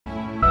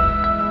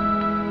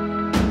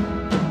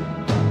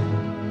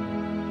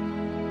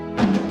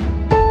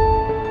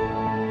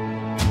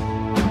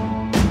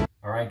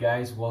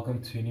guys,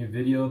 welcome to a new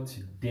video.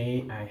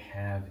 Today I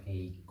have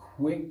a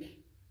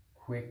quick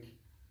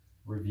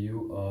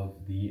review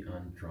of the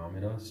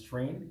Andromeda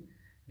strain,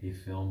 a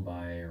film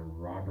by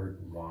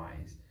Robert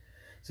Wise.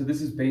 So this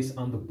is based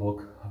on the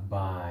book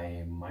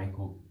by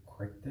Michael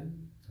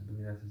Crichton, I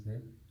believe that's his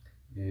name.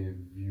 If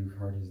you've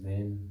heard his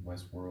name,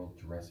 Westworld,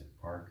 Jurassic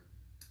Park.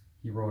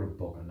 He wrote a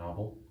book, a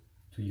novel.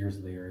 2 years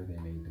later they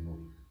made the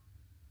movie.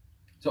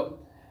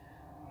 So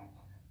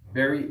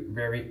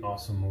very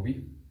awesome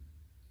movie.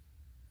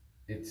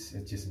 It's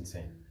just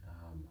insane.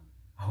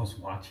 I was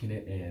watching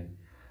it and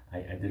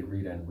I did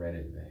read on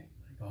Reddit like,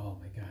 oh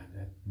my god,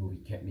 that movie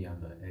kept me on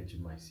the edge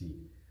of my seat.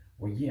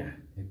 Well, yeah,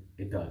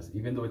 it does.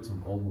 Even though it's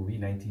an old movie,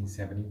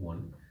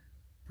 1971,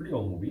 pretty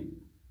old movie.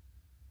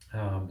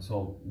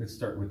 So let's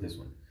start with this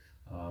one.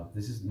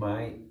 This is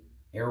my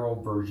Arrow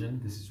version.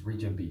 This is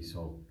Region B.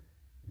 So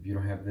if you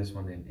don't have this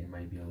one, then it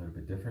might be a little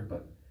bit different,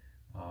 but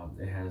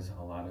it has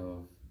a lot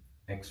of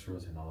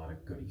extras and a lot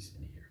of goodies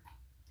in here.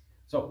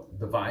 So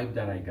the vibe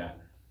that I got,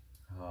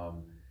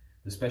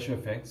 the special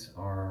effects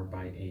are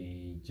by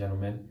a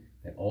gentleman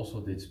that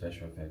also did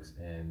special effects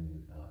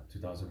in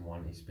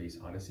 2001 A Space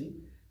Odyssey.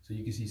 So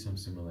you can see some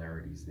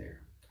similarities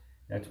there.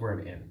 That's where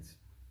it ends.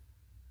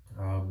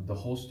 The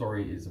whole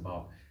story is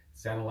about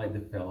satellite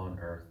that fell on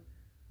Earth,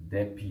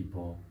 dead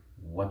people,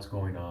 what's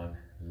going on,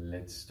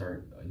 let's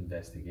start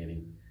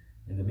investigating.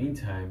 In the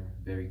meantime,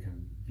 very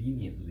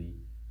conveniently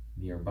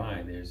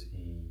nearby, there's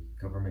a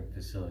government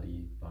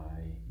facility by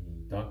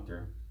a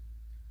doctor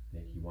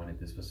that he wanted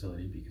this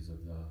facility because of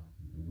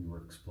we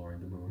were exploring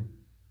the moon,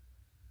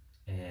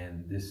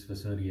 and this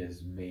facility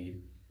is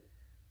made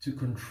to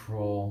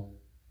control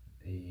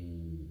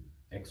a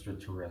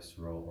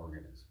extraterrestrial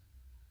organism.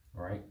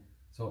 All right,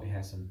 so it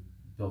has some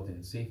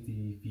built-in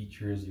safety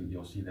features.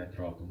 You'll see that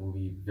throughout the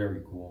movie.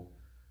 Very cool.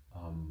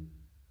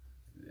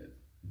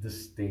 The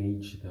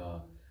stage,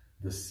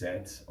 the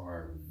sets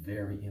are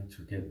very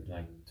intricate,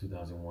 like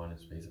 2001 A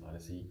Space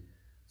Odyssey.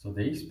 So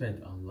they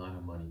spent a lot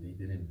of money. They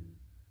didn't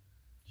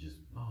just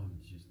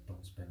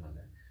don't spend on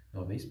that.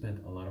 No, they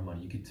spent a lot of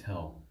money. You could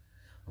tell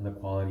on the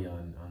quality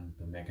on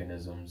the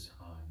mechanisms,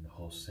 and the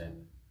whole set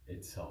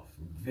itself.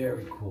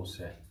 Very cool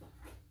set.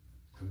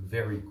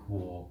 Very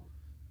cool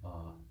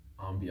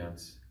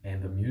ambiance.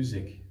 And the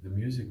music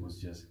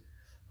was just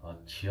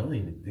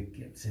chilling. It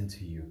gets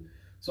into you.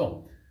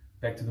 So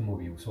back to the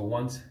movie. So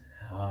once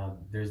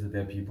there's the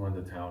dead people in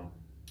the town,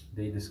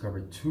 they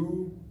discovered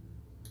two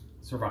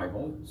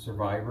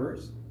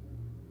survivors,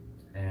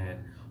 and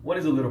one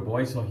is a little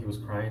boy, so he was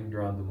crying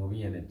throughout the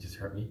movie and it just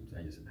hurt me. I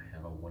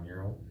have a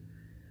 1-year-old,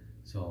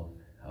 so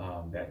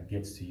that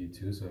gets to you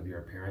too. So if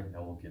you're a parent,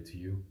 that will get to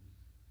you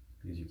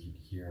because you keep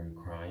hearing him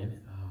crying.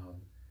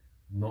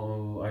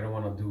 No, I don't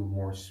want to do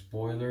more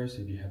spoilers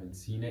if you haven't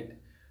seen it,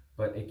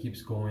 but it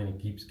keeps going, it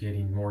keeps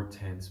getting more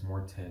tense,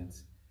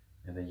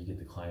 and then you get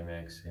the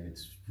climax, and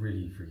it's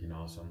really freaking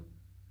awesome.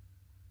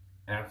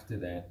 After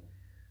that,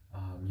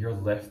 you're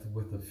left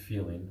with a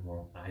feeling,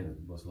 well, I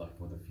was left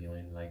with a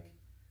feeling like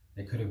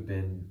it could have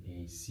been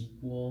a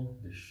sequel.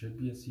 There should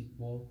be a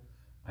sequel.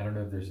 I don't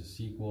know if there's a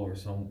sequel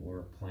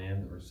or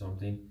planned or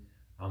something.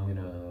 I'm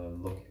gonna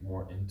look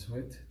more into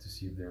it to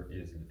see if there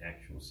is an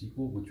actual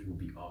sequel, which would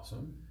be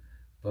awesome.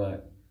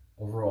 But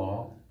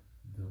overall,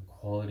 the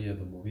quality of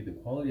the movie, the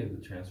quality of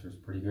the transfer is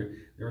pretty good.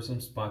 There are some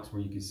spots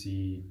where you can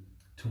see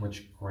too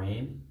much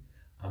grain.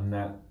 I'm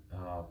not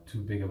too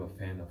big of a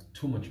fan of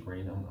too much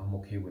grain. I'm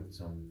okay with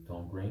some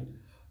film grain.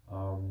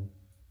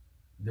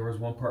 There was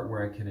one part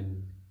where I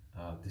couldn't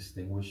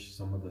distinguish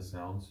some of the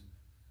sounds,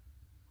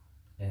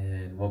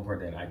 and one part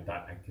that I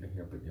thought I couldn't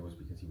hear, but it was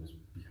because he was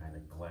behind a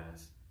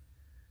glass.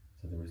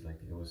 So there was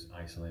it was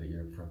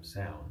isolated from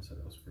sound, so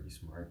that was pretty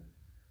smart.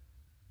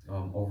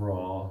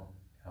 Overall,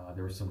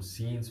 there were some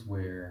scenes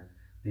where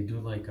they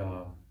do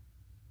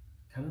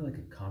kind of like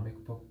a comic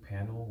book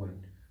panel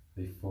when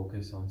they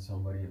focus on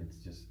somebody and it's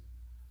just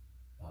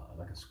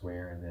like a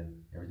square and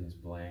then everything's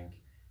blank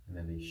and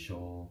then they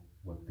show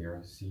what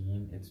they're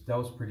seeing. That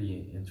was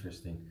pretty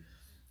interesting.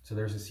 So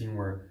there's a scene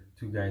where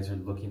two guys are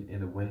looking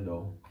in a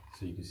window,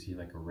 so you can see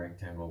like a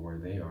rectangle where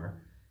they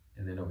are,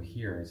 and then over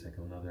here it's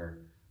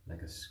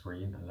like a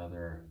screen,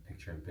 another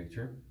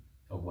picture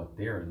of what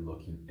they're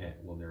looking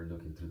at while they're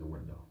looking through the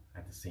window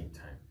at the same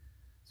time.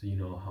 So you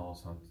know how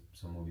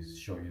some movies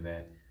show you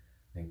that,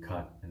 then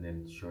cut, and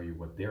then show you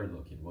what they're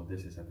looking. Well,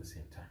 this is at the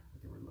same time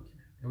what they were looking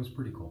at. It was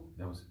pretty cool.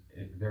 That was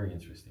very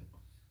interesting.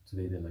 So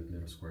they did like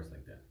little squares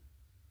like that.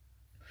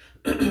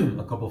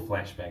 A couple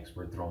flashbacks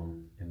were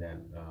thrown in that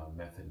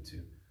method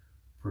too.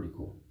 Pretty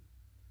cool.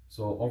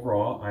 So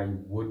overall, I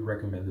would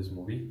recommend this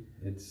movie.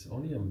 It's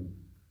only an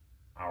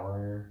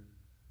hour,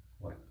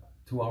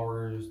 2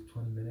 hours,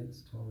 20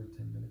 minutes, 2 hours,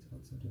 10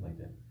 minutes, something like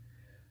that.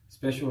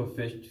 Special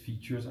effect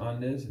features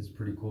on this is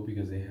pretty cool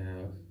because they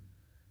have,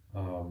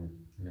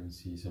 let me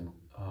see, some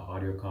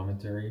audio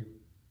commentary.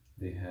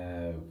 They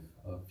have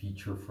a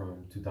feature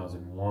from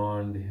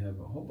 2001. They have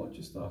a whole bunch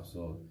of stuff.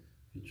 So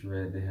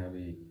featurette, they have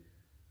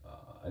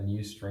a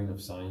new strain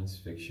of science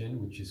fiction,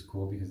 which is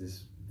cool because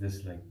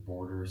this like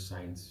border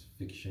science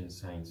fiction,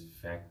 science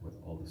fact with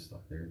all the stuff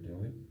they're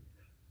doing.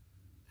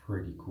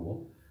 Pretty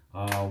cool.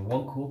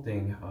 One cool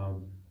thing,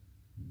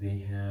 they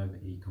have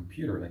a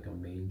computer, like a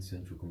main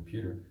central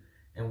computer,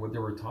 and what they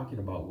were talking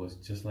about was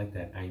just like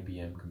that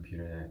IBM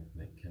computer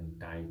that can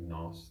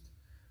diagnose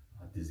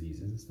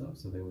diseases and stuff.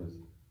 So there was,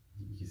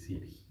 you can see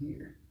it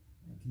here,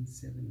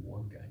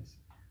 1971, guys.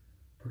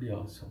 Pretty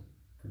awesome,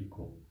 pretty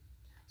cool.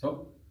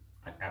 So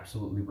I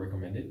absolutely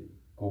recommend it.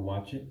 Go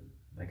watch it.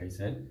 Like I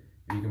said,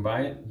 if you can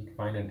buy it, you can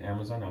find it on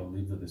Amazon. I'll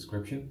leave the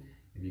description.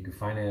 If you can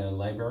find it in a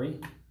library,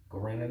 go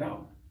rent it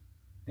out.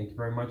 Thank you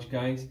very much,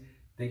 guys.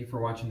 Thank you for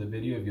watching the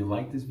video. If you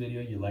like this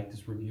video, you like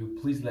this review,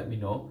 please let me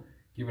know.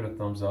 Give it a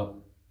thumbs up.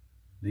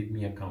 Leave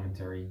me a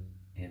commentary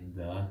in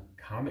the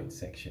comment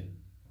section.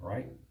 All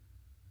right?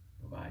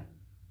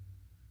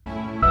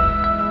 Bye-bye.